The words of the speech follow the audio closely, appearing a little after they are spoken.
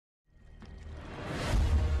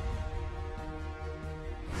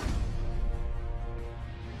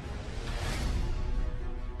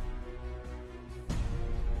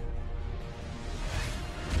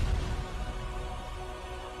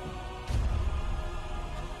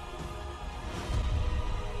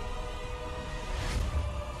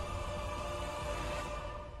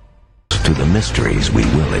to the mysteries we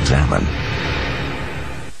will examine.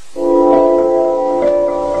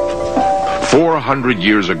 400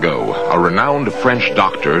 years ago, a renowned French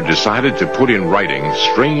doctor decided to put in writing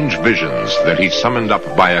strange visions that he summoned up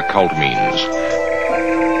by occult means.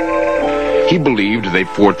 He believed they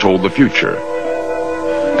foretold the future,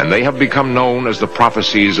 and they have become known as the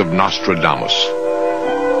prophecies of Nostradamus.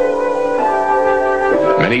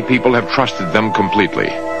 Many people have trusted them completely,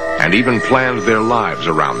 and even planned their lives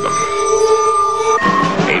around them.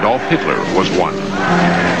 Adolf Hitler was one.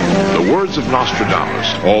 The words of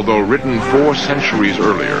Nostradamus, although written 4 centuries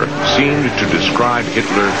earlier, seemed to describe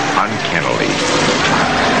Hitler uncannily.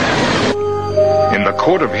 In the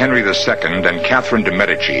court of Henry II and Catherine de'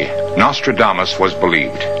 Medici, Nostradamus was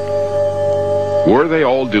believed. Were they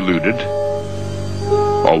all deluded?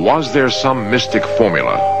 Or was there some mystic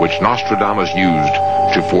formula which Nostradamus used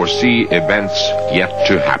to foresee events yet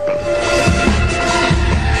to happen?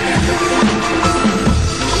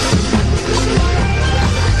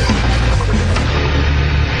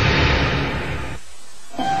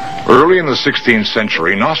 Early in the 16th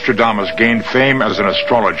century, Nostradamus gained fame as an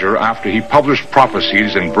astrologer after he published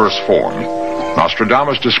prophecies in verse form.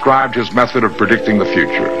 Nostradamus described his method of predicting the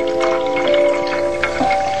future.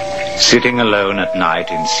 Sitting alone at night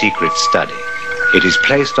in secret study, it is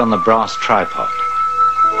placed on the brass tripod.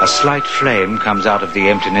 A slight flame comes out of the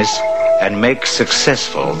emptiness and makes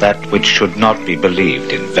successful that which should not be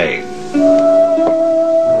believed in vain.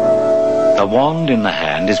 A wand in the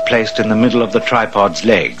hand is placed in the middle of the tripod's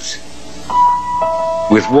legs.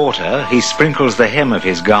 With water, he sprinkles the hem of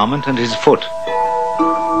his garment and his foot.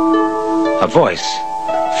 A voice,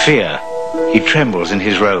 fear, he trembles in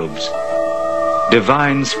his robes.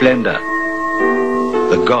 Divine splendor,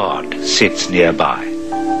 the god sits nearby.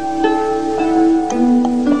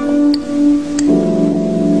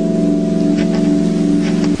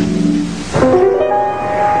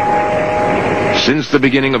 Since the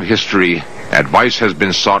beginning of history, advice has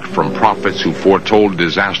been sought from prophets who foretold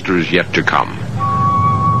disasters yet to come.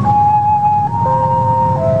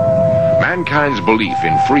 Mankind's belief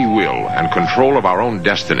in free will and control of our own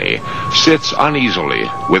destiny sits uneasily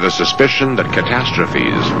with a suspicion that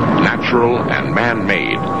catastrophes, natural and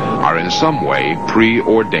man-made, are in some way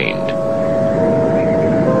preordained.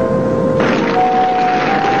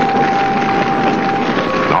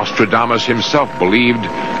 Nostradamus himself believed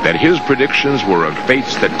that his predictions were of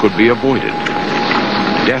fates that could be avoided,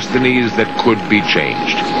 destinies that could be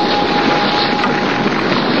changed.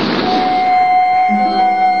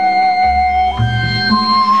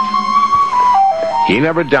 He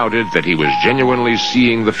never doubted that he was genuinely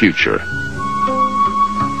seeing the future.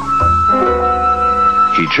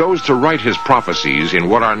 He chose to write his prophecies in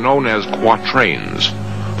what are known as quatrains,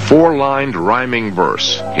 4-lined rhyming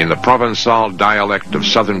verse in the Provençal dialect of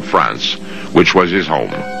southern France, which was his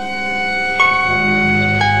home.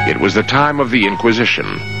 It was the time of the Inquisition,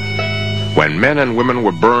 when men and women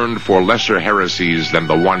were burned for lesser heresies than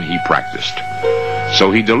the one he practiced.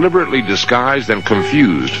 So he deliberately disguised and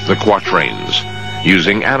confused the quatrains,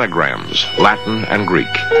 using anagrams, Latin and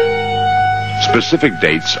Greek. Specific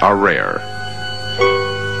dates are rare.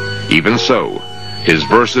 Even so, his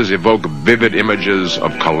verses evoke vivid images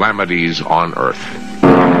of calamities on earth.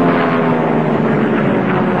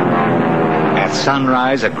 At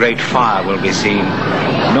sunrise, a great fire will be seen,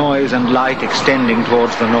 noise and light extending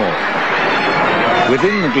towards the north.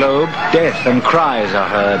 Within the globe, death and cries are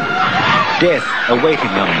heard, death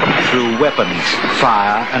awaiting them through weapons,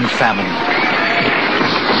 fire and famine.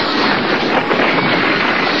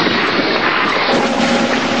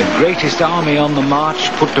 The greatest army on the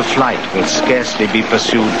march put to flight will scarcely be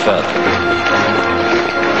pursued further.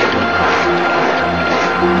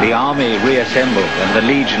 The army reassembled and the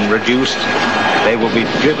legion reduced, they will be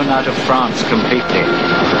driven out of France completely.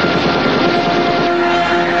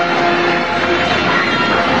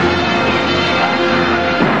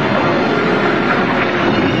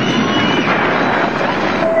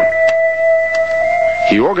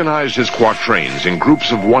 He organized his quatrains in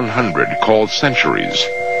groups of 100 called centuries.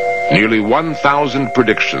 Nearly 1,000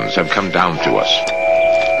 predictions have come down to us.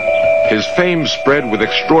 His fame spread with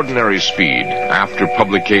extraordinary speed after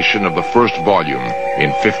publication of the first volume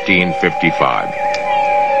in 1555.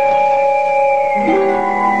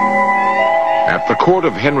 At the court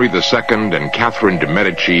of Henry II and Catherine de'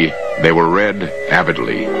 Medici, they were read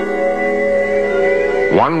avidly.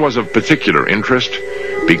 One was of particular interest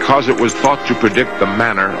because it was thought to predict the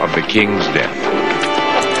manner of the king's death.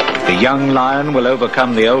 The young lion will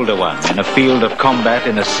overcome the older one in a field of combat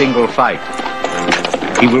in a single fight.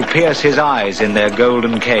 He will pierce his eyes in their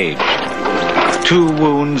golden cage. 2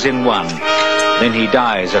 wounds in one. Then he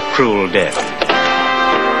dies a cruel death.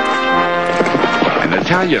 An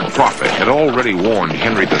Italian prophet had already warned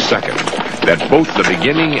Henry II that both the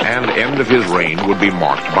beginning and end of his reign would be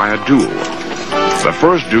marked by a duel. The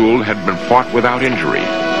first duel had been fought without injury,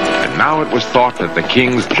 and now it was thought that the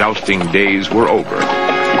king's jousting days were over.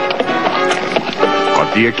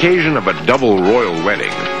 But the occasion of a double royal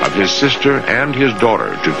wedding of his sister and his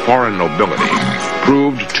daughter to foreign nobility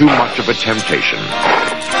proved too much of a temptation.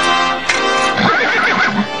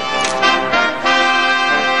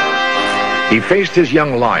 He faced his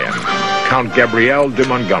young lion, Count Gabriel de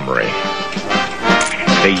Montgomery.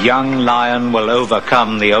 The young lion will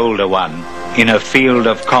overcome the older one in a field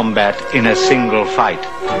of combat in a single fight.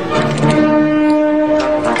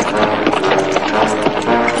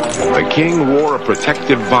 The king wore a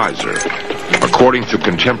protective visor, according to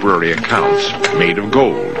contemporary accounts, made of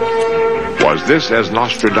gold. Was this, as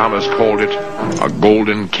Nostradamus called it, a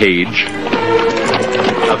golden cage?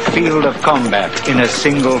 A field of combat in a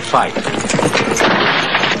single fight.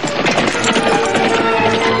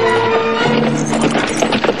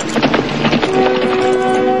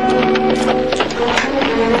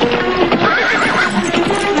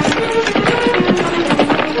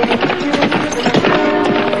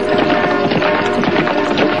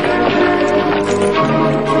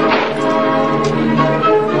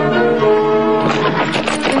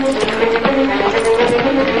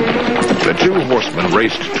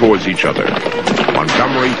 Raced towards each other.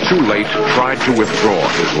 Montgomery, too late, tried to withdraw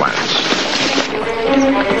his lance.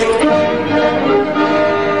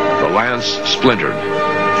 The lance splintered,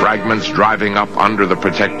 fragments driving up under the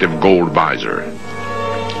protective gold visor.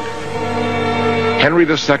 Henry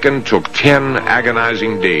II took 10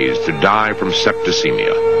 agonizing days to die from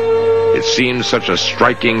septicemia. It seemed such a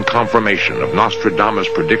striking confirmation of Nostradamus'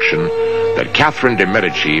 prediction that Catherine de'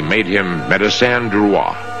 Medici made him médecin du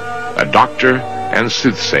roi, a doctor and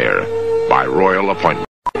soothsayer by royal appointment.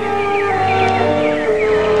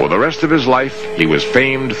 For the rest of his life, he was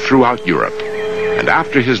famed throughout Europe, and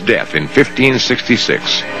after his death in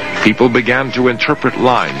 1566, people began to interpret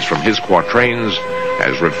lines from his quatrains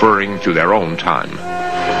as referring to their own time.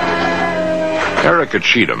 Erica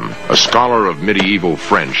Cheatham, a scholar of medieval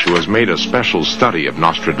French who has made a special study of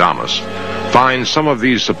Nostradamus, finds some of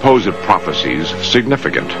these supposed prophecies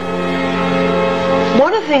significant.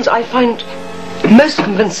 One of the things I find most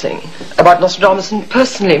convincing about Nostradamus, and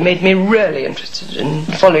personally made me really interested in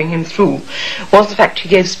following him through, was the fact he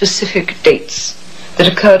gave specific dates that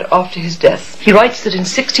occurred after his death. He writes that in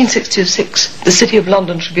 1666 the city of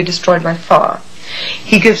London should be destroyed by fire.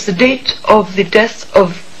 He gives the date of the death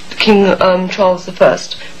of King Charles I,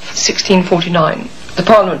 1649. The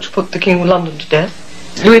Parliament should put the King of London to death.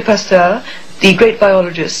 Louis Pasteur, the great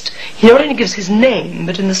biologist, he not only gives his name,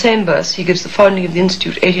 but in the same verse he gives the founding of the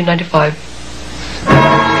Institute, 1895.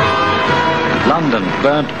 London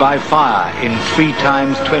burnt by fire in 3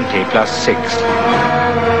 times 20 plus 6.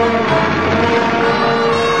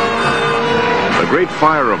 The Great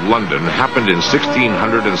Fire of London happened in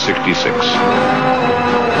 1666.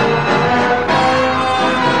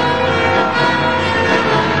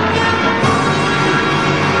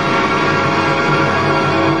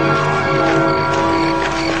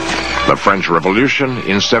 The French Revolution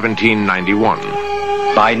in 1791.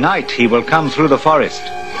 By night he will come through the forest,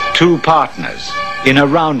 2 partners, in a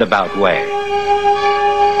roundabout way.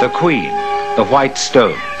 The Queen, the White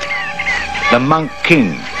Stone. The Monk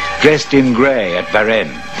King, dressed in grey at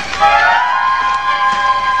Varennes.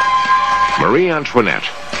 Marie Antoinette,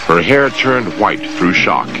 her hair turned white through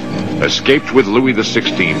shock, escaped with Louis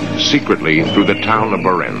XVI secretly through the town of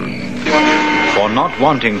Varennes. For not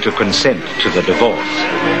wanting to consent to the divorce,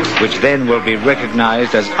 which then will be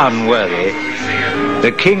recognized as unworthy,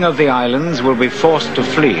 the king of the islands will be forced to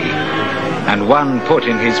flee, and one put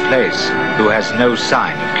in his place who has no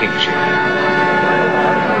sign of kingship.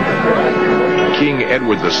 King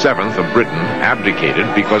Edward VII of Britain abdicated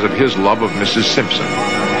because of his love of Mrs. Simpson,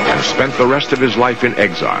 and spent the rest of his life in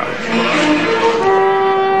exile.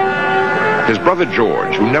 His brother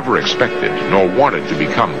George, who never expected nor wanted to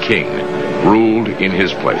become king, ruled in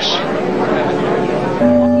his place.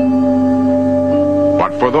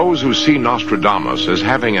 But for those who see Nostradamus as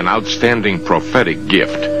having an outstanding prophetic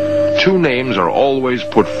gift, 2 names are always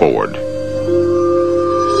put forward: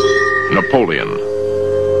 Napoleon,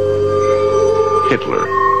 Hitler.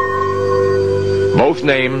 Both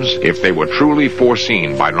names, if they were truly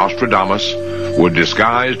foreseen by Nostradamus, were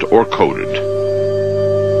disguised or coded.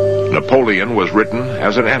 Napoleon was written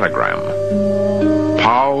as an anagram: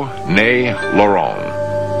 Pau, Ne, Laurent.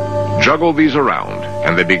 Juggle these around,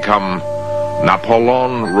 and they become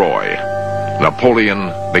Napoleon Roy,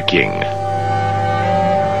 Napoleon the King.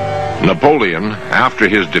 Napoleon, after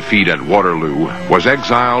his defeat at Waterloo, was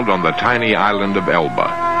exiled on the tiny island of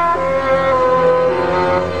Elba.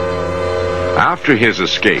 After his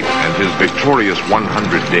escape and his victorious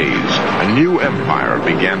 100 days, a new empire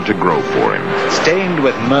began to grow for him. Stained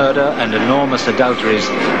with murder and enormous adulteries,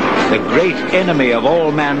 the great enemy of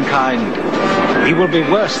all mankind, he will be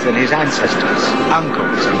worse than his ancestors,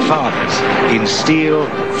 uncles and fathers, in steel,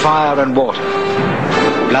 fire and water,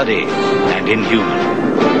 bloody and inhuman.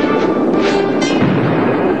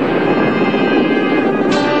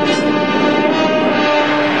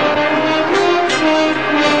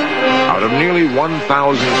 Out of nearly 1,000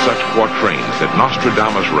 such quatrains that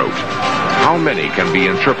Nostradamus wrote, how many can be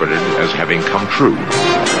interpreted as having come true?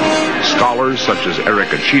 Scholars such as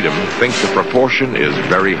Erica Cheatham think the proportion is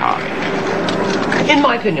very high. In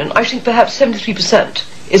my opinion, I think perhaps 73%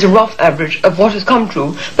 is a rough average of what has come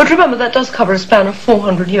true, but remember that does cover a span of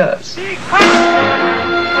 400 years.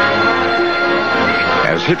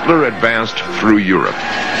 As Hitler advanced through Europe,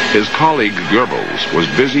 his colleague Goebbels was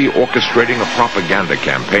busy orchestrating a propaganda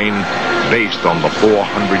campaign based on the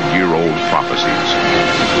 400-year-old prophecies.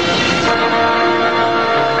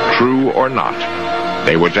 True or not,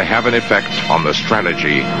 they were to have an effect on the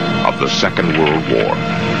strategy of the Second World War.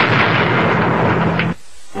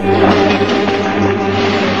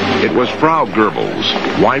 It was Frau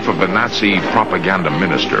Goebbels, wife of the Nazi propaganda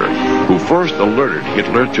minister, who first alerted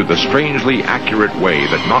Hitler to the strangely accurate way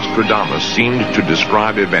that Nostradamus seemed to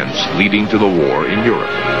describe events leading to the war in Europe.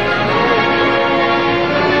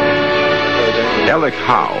 Ellick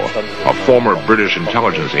Howe, a former British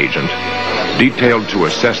intelligence agent, detailed to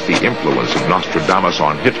assess the influence of Nostradamus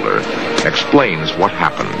on Hitler, explains what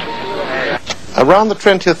happened. Around the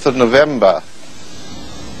 20th of November,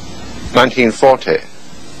 1940,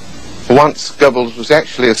 once Goebbels was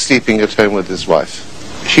actually sleeping at home with his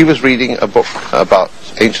wife. She was reading a book about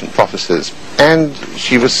ancient prophecies, and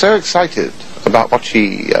she was so excited about what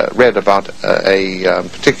she read about a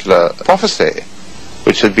particular prophecy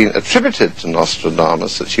which had been attributed to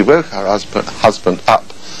Nostradamus that she woke her husband up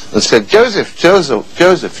and said,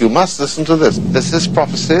 Joseph, you must listen to this. There's this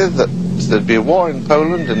prophecy that there'd be a war in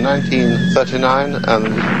Poland in 1939 and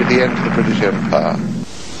it would be the end of the British Empire.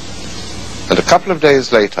 And a couple of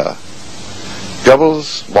days later,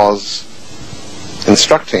 Goebbels was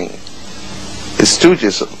instructing his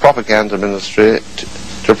stooges at the propaganda ministry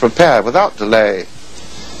to prepare without delay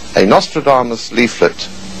a Nostradamus leaflet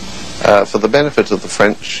for the benefit of the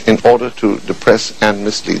French in order to depress and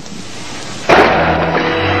mislead them.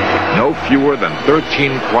 No fewer than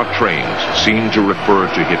 13 quatrains seem to refer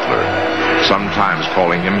to Hitler, sometimes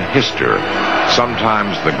calling him Hister,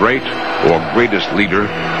 sometimes the great or greatest leader,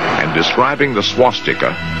 and describing the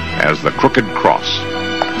swastika as the crooked cross.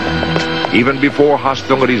 Even before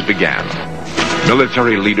hostilities began,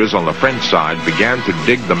 military leaders on the French side began to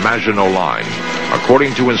dig the Maginot Line,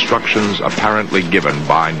 according to instructions apparently given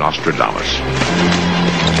by Nostradamus.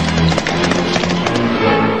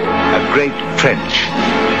 A great trench,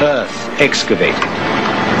 earth excavated.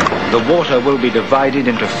 The water will be divided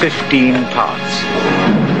into 15 parts.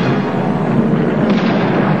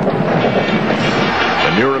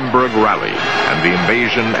 The Nuremberg Rally and the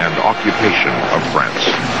invasion and occupation of France.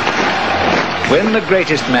 When the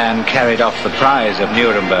greatest man carried off the prize of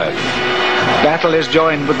Nuremberg, battle is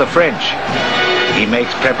joined with the French. He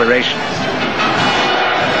makes preparations.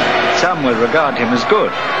 Some will regard him as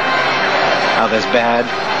good, others bad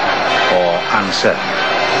or uncertain.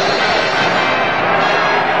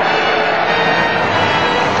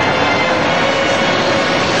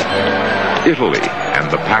 Italy and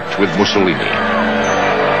the pact with Mussolini.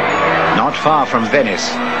 Not far from Venice,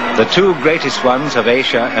 the two greatest ones of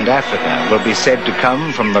Asia and Africa will be said to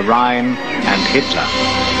come from the Rhine and Hitler.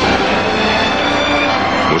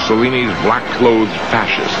 Mussolini's black-clothed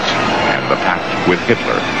fascists and the pact with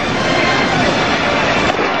Hitler.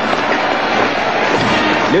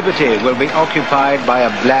 Liberty will be occupied by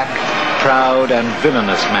a black, proud and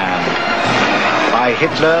villainous man. By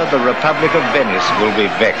Hitler, the Republic of Venice will be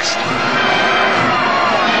vexed.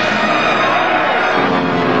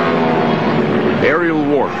 Aerial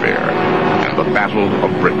warfare and the Battle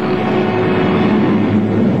of Britain.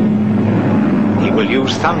 He will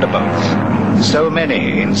use thunderbolts, so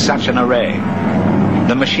many in such an array.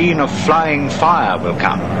 The machine of flying fire will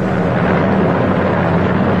come.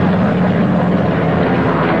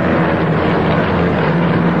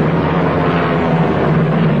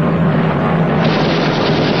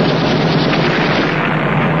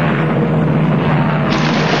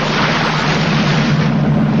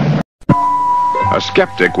 A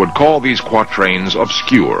skeptic would call these quatrains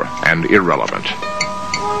obscure and irrelevant.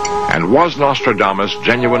 And was Nostradamus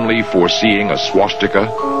genuinely foreseeing a swastika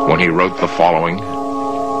when he wrote the following?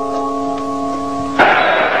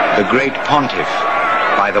 The great pontiff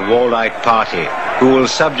by the warlike party who will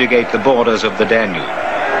subjugate the borders of the Danube.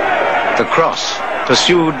 The cross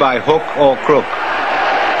pursued by hook or crook.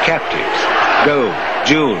 Captives, gold,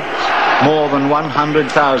 jewels, more than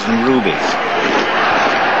 100,000 rubies.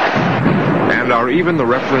 And are even the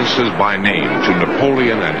references by name to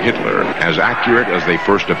Napoleon and Hitler as accurate as they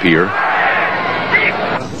first appear?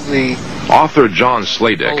 The Author John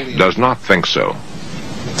Sladek does not think so.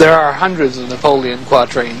 There are hundreds of Napoleon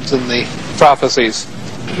quatrains in the prophecies,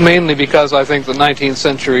 mainly because I think the 19th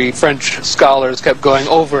century French scholars kept going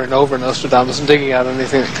over and over Nostradamus and digging out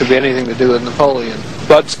anything that could be anything to do with Napoleon.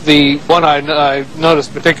 But the one I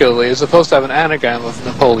noticed particularly is supposed to have an anagram of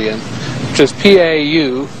Napoleon, which is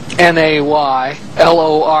P-A-U-N-A-Y-L-O-R-O-N.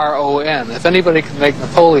 If anybody can make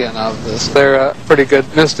Napoleon out of this, they're a pretty good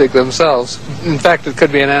mystic themselves. In fact, it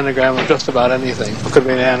could be an anagram of just about anything. It could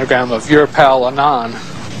be an anagram of your pal Anon.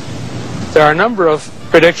 There are a number of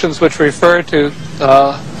predictions which refer to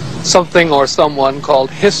something or someone called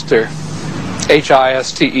Hister,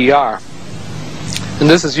 H-I-S-T-E-R. And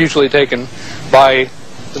this is usually taken by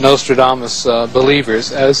the Nostradamus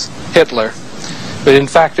believers as Hitler. But in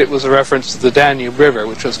fact it was a reference to the Danube River,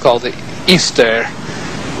 which was called the Easter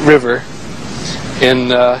River in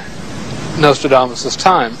Nostradamus'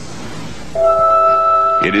 time.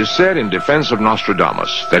 It is said in defense of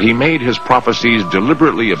Nostradamus that he made his prophecies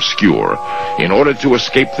deliberately obscure in order to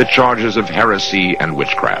escape the charges of heresy and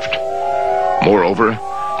witchcraft. Moreover,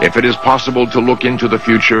 if it is possible to look into the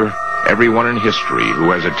future, everyone in history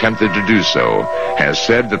who has attempted to do so has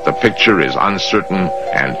said that the picture is uncertain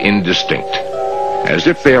and indistinct, as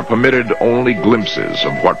if they are permitted only glimpses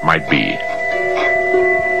of what might be.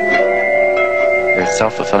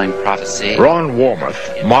 Self-fulfilling prophecy. Ron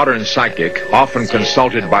Warmoth, modern psychic, often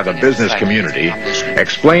consulted by the business community,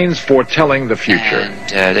 explains foretelling the future.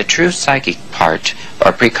 And the true psychic part,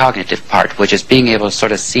 or precognitive part, which is being able to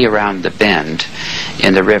sort of see around the bend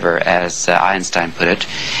in the river, as Einstein put it,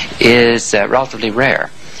 is relatively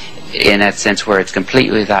rare, in that sense where it's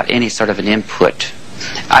completely without any sort of an input.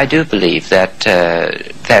 I do believe that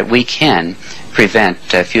that we can prevent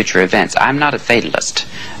future events. I'm not a fatalist.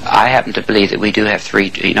 I happen to believe that we do have free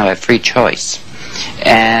choice,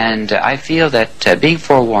 and I feel that being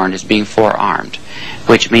forewarned is being forearmed,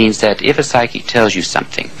 which means that if a psychic tells you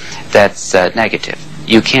something that's negative,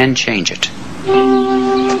 you can change it.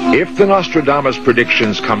 If the Nostradamus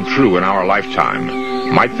predictions come true in our lifetime,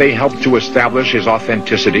 might they help to establish his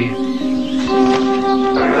authenticity?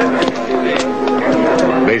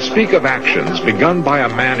 They speak of actions begun by a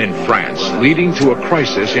man in France leading to a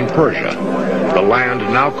crisis in Persia, the land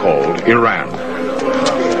now called Iran.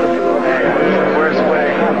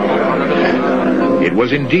 It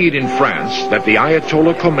was indeed in France that the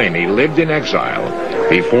Ayatollah Khomeini lived in exile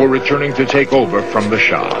before returning to take over from the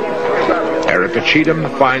Shah. Erica Cheatham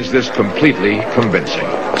finds this completely convincing.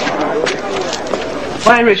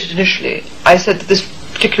 When I wrote it initially, I said that this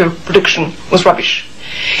particular prediction was rubbish.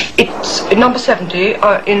 It's in number 70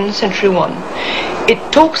 in Century 1. It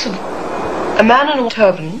talks of a man in a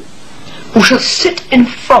turban who shall sit in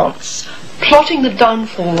France plotting the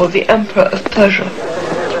downfall of the Emperor of Persia.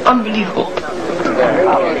 Unbelievable.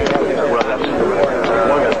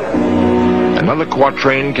 Another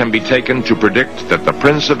quatrain can be taken to predict that the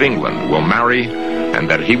Prince of England will marry and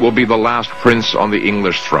that he will be the last prince on the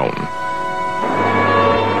English throne.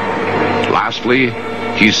 Lastly,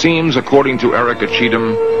 he seems, according to Erica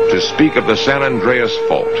Cheatham, to speak of the San Andreas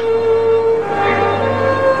Fault.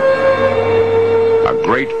 A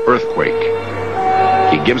great earthquake.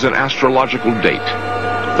 He gives an astrological date,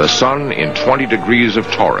 the sun in 20 degrees of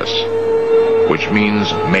Taurus, which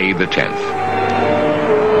means May the 10th.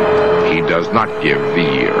 He does not give the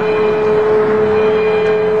year.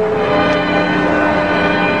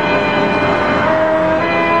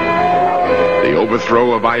 The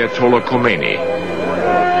overthrow of Ayatollah Khomeini,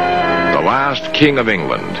 the last king of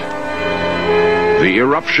England, the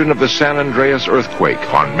eruption of the San Andreas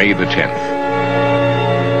earthquake on May the 10th.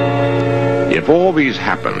 If all these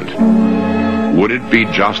happened, would it be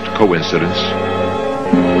just coincidence?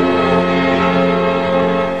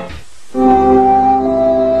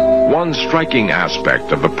 One striking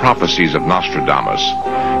aspect of the prophecies of Nostradamus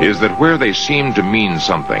is that where they seem to mean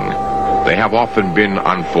something, they have often been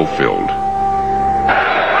unfulfilled.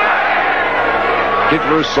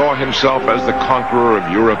 Hitler saw himself as the conqueror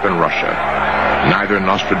of Europe and Russia. Neither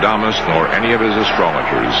Nostradamus nor any of his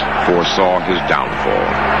astrologers foresaw his downfall.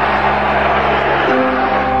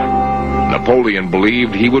 Napoleon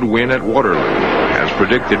believed he would win at Waterloo, as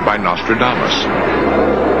predicted by Nostradamus.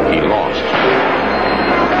 He lost.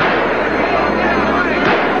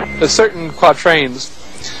 There's certain quatrains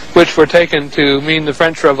which were taken to mean the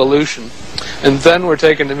French Revolution, and then were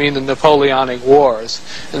taken to mean the Napoleonic Wars,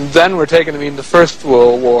 and then were taken to mean the First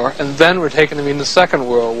World War, and then were taken to mean the Second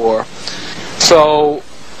World War. So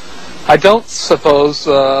I don't suppose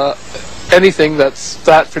anything that's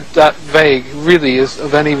that vague really is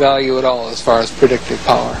of any value at all as far as predictive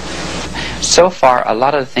power. So far, a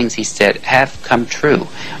lot of the things he said have come true,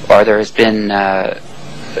 or there has been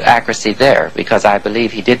accuracy there, because I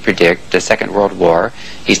believe he did predict the Second World War.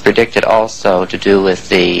 He's predicted also to do with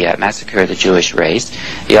the massacre of the Jewish race.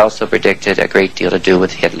 He also predicted a great deal to do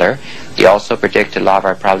with Hitler. He also predicted a lot of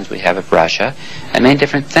our problems we have with Russia, and many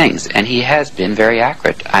different things, and he has been very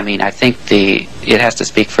accurate. I mean, I think it has to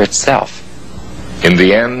speak for itself. In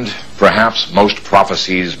the end, perhaps most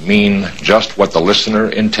prophecies mean just what the listener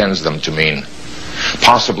intends them to mean.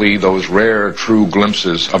 Possibly those rare, true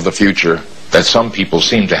glimpses of the future that some people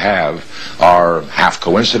seem to have are half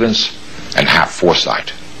coincidence and half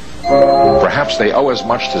foresight. Perhaps they owe as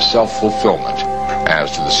much to self-fulfillment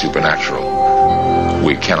as to the supernatural.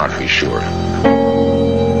 We cannot be sure.